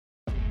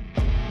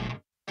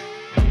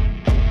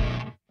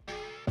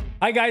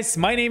Hi guys,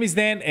 my name is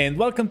Dan and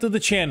welcome to the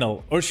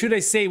channel, or should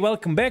I say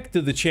welcome back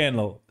to the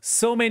channel.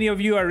 So many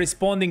of you are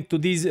responding to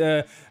these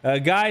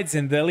guides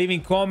and leaving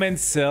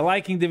comments,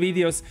 liking the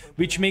videos,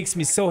 which makes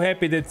me so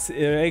happy that's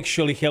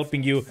actually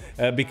helping you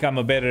become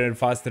a better and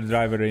faster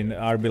driver in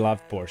our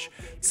beloved Porsche.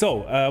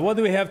 So, what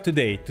do we have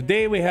today?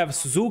 Today we have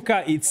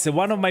Suzuka. It's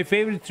one of my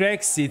favorite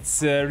tracks.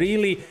 It's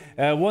really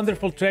a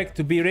wonderful track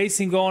to be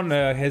racing on,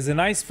 has a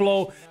nice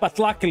flow, but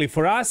luckily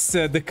for us,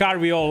 the car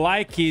we all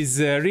like is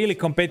really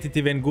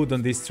competitive and good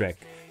on this track.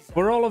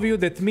 For all of you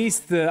that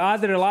missed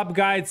other lap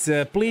guides,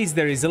 please,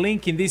 there is a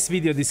link in this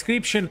video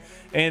description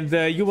and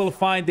you will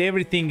find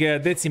everything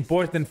that's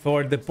important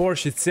for the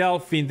Porsche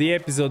itself in the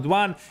episode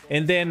 1,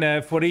 and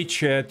then for each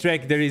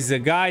track there is a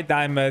guide.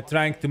 I'm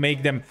trying to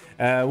make them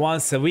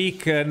once a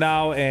week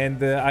now,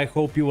 and I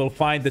hope you will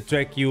find the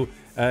track you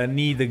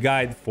need a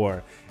guide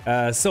for.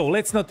 So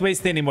let's not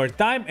waste any more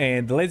time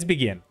and let's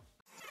begin.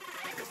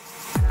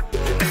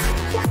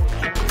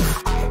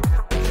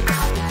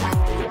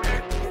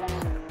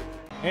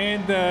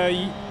 And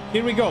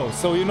here we go.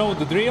 So you know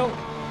the drill.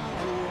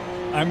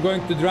 I'm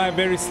going to drive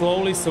very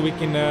slowly so we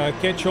can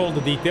catch all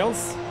the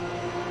details.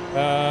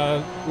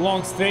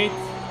 Long straight,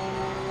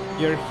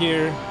 you're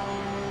here,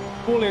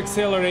 fully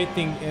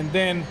accelerating, and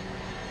then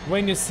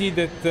when you see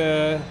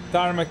that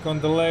tarmac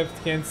on the left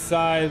hand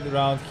side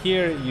around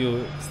here,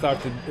 you start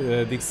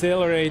to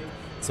decelerate.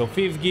 So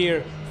 5th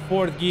gear,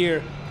 4th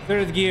gear,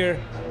 3rd gear,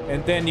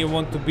 and then you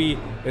want to be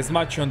as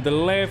much on the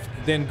left,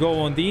 then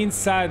go on the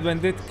inside. When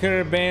that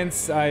curve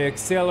ends, I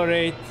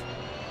accelerate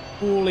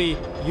fully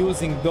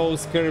using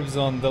those curves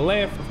on the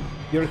left.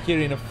 You're here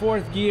in a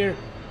 4th gear.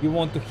 You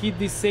want to hit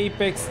this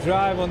apex,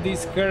 drive on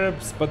these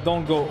curves, but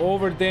don't go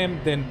over them.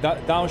 Then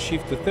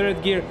downshift to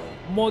 3rd gear,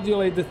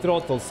 modulate the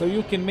throttle. So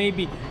you can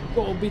maybe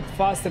go a bit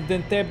faster,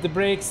 then tap the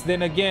brakes,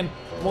 then again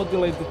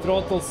modulate the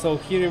throttle. So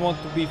here you want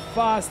to be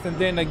fast, and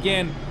then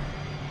again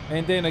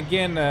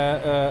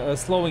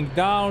slowing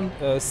down.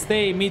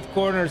 Stay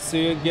mid-corner so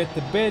you get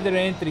a better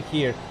entry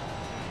here.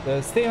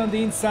 Stay on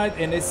the inside,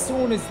 and as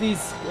soon as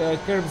these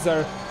curves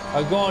are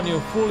gone, you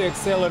fully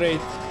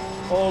accelerate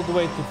all the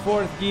way to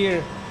 4th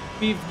gear,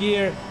 5th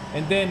gear,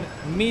 and then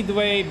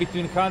midway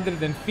between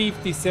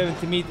 150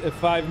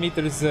 75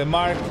 meters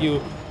mark,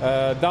 you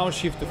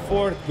downshift to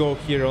 4th, go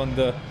here on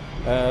the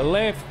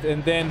left,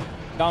 and then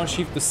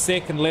downshift to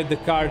 2nd, let the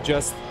car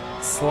just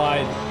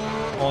slide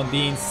on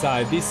the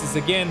inside. This is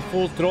again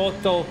full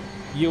throttle.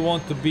 You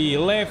want to be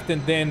left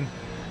and then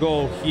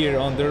go here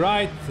on the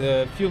right.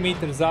 A few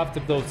meters after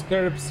those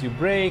curves, you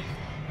brake,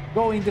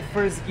 go in the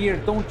 1st gear,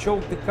 don't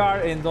choke the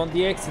car, and on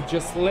the exit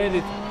just let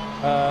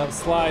it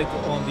slide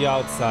on the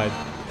outside.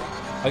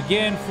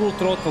 Again, full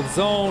throttle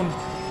zone,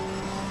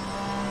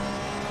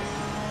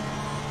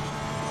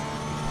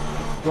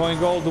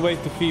 going all the way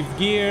to 5th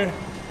gear.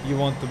 You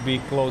want to be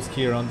close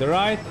here on the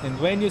right, and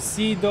when you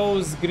see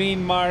those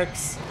green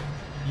marks,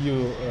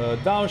 you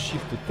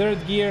downshift to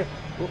 3rd gear,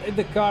 let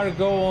the car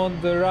go on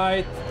the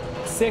right,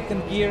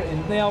 2nd gear,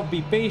 and now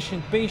be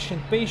patient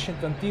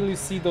until you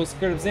see those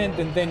curves end,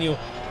 and then you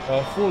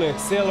fully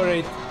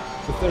accelerate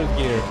to 3rd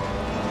gear.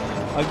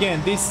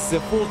 Again, this is a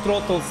full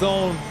throttle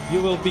zone.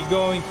 You will be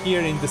going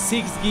here in the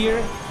 6th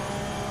gear.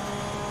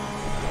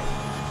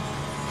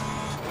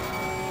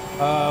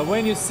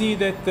 When you see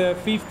that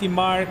 50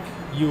 mark,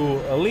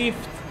 you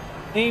lift,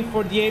 aim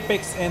for the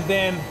apex, and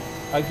then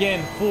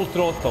again full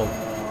throttle.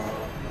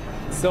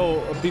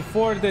 So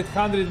before that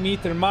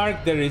 100-meter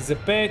mark there is a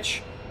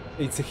patch.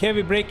 It's a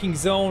heavy braking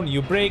zone.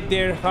 You brake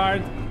there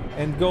hard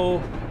and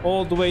go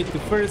all the way to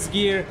 1st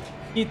gear,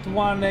 hit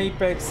one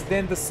apex,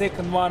 then the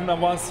 2nd one.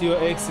 Once you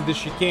exit the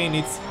chicane,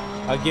 it's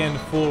again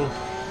full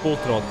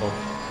throttle.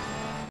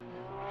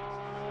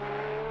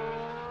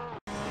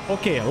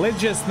 Okay, let's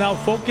just now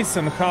focus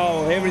on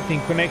how everything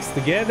connects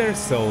together,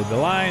 so the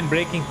line,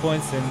 braking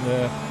points,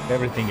 and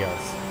everything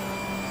else.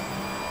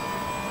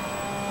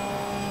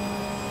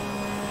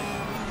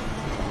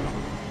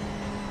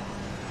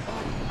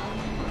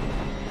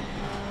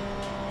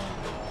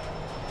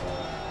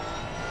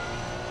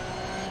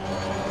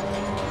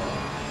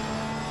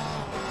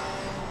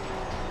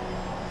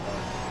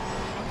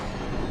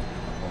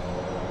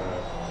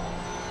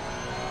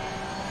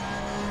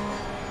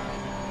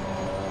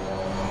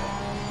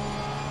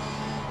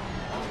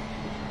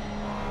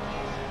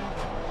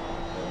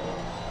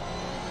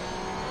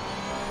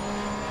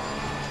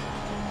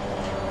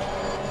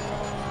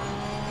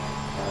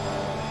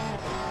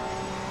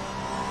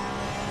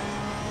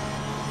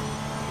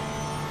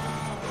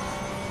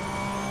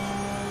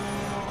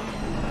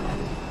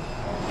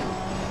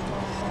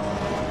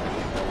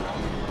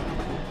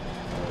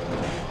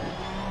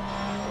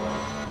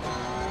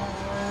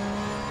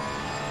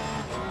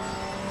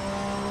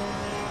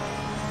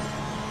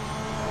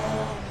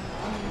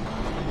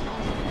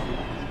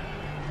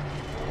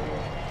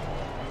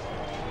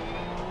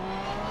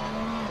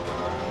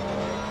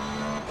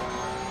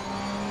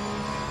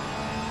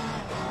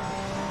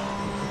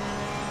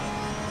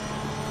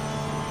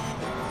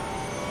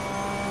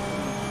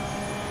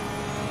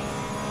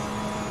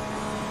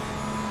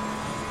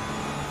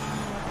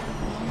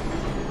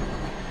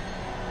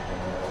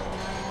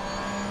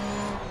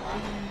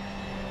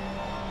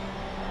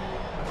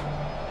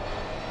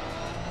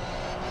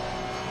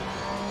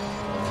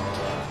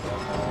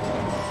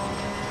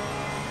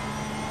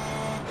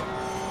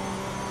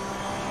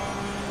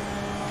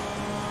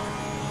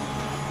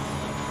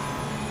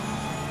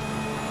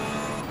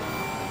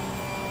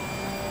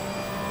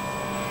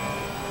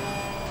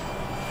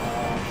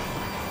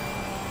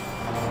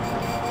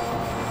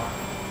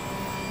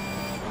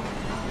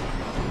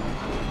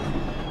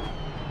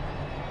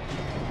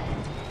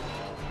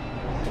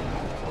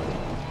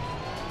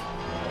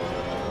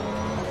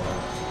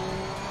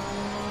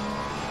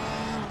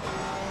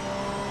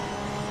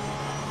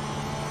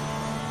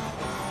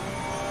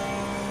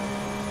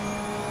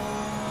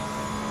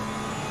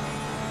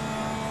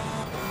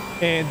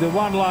 And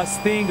one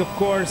last thing, of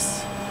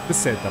course, the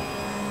setup.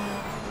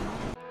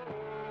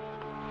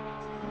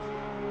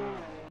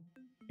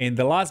 And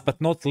the last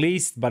but not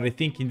least, but I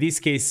think in this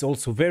case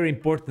also very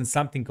important,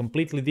 something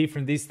completely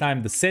different this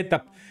time, the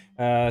setup.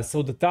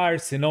 So the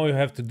tires, you know, you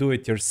have to do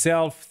it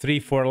yourself,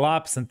 3-4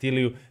 laps until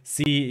you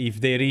see if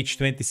they reach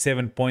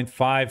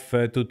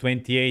 27.5 to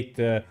 28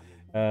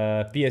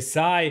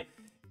 psi.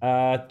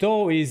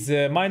 Toe is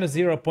minus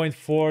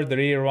 0.4, the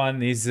rear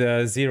one is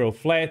 0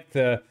 flat.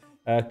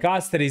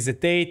 Caster is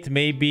at 8,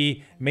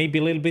 maybe a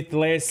little bit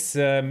less,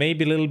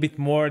 maybe a little bit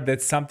more.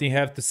 That's something you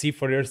have to see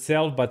for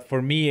yourself, but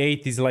for me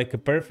 8 is like a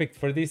perfect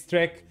for this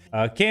track.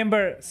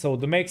 Camber, so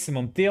the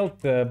maximum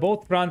tilt,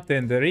 both front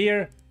and the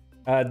rear.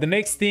 The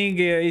next thing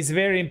is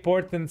very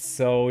important,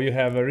 so you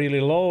have a really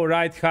low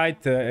ride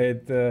height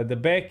at the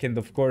back, and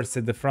of course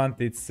at the front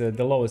it's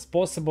the lowest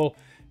possible.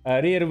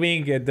 Rear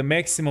wing at the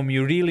maximum,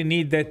 you really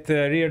need that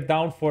rear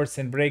downforce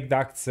and brake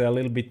ducts a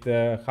little bit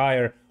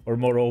higher or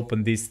more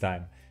open this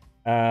time.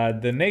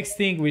 The next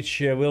thing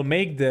which will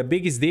make the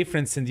biggest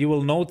difference, and you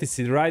will notice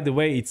it right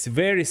away, it's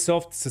very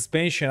soft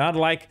suspension.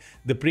 Unlike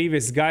the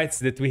previous guides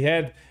that we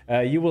had,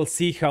 you will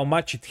see how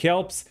much it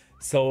helps.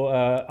 So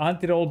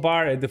anti-roll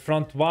bar at the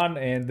front 1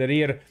 and the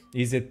rear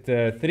is at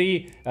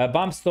 3.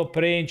 Bump stop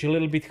range a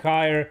little bit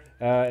higher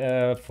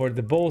for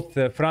the both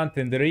front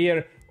and the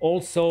rear.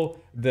 Also,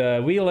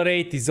 the wheel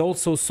rate is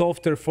also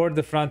softer for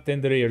the front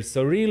and the rear.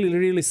 So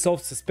really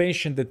soft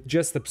suspension that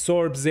just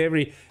absorbs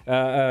every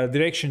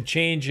direction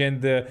change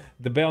and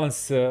the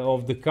balance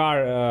of the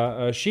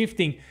car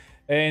shifting.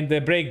 And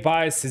the brake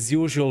bias, as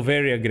usual,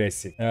 very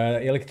aggressive.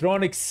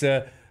 Electronics,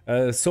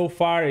 so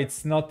far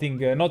it's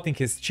nothing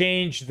has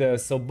changed.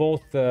 So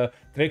both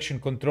traction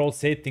control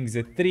settings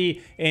at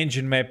 3,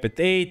 engine map at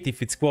 8.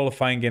 If it's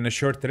qualifying in a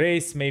short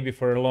race, maybe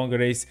for a longer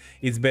race,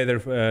 it's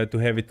better to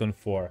have it on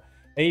 4.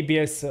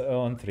 ABS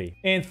on 3.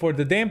 And for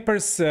the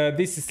dampers,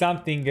 this is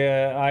something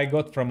I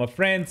got from a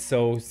friend,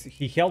 so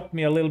he helped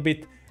me a little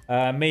bit.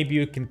 Maybe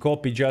you can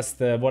copy just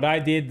what I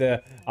did.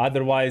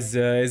 Otherwise,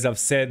 as I've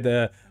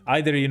said,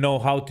 either you know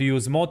how to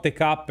use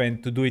Motec app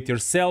and to do it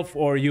yourself,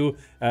 or you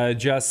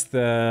just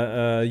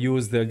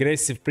use the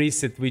aggressive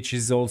preset, which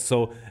is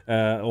also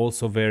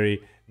very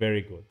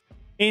good.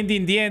 And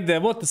in the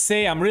end, what to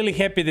say, I'm really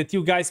happy that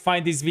you guys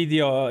find this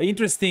video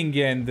interesting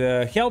and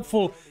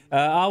helpful.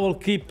 I will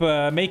keep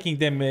making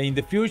them in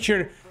the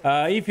future.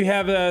 If you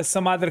have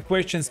some other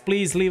questions,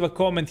 please leave a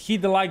comment,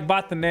 hit the like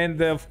button,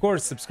 and of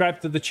course subscribe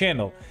to the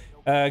channel.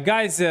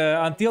 Guys,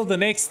 until the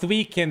next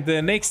week and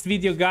the next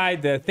video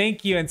guide,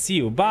 thank you and see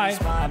you. Bye.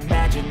 My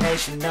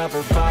imagination of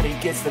her body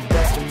gets the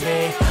best of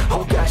me.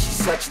 Oh gosh,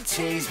 she's such a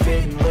tease.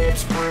 Bitten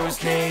lips,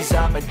 bruised knees.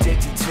 I'm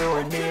addicted to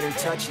her, need her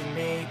touching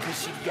me,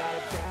 'cause she got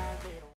it bad.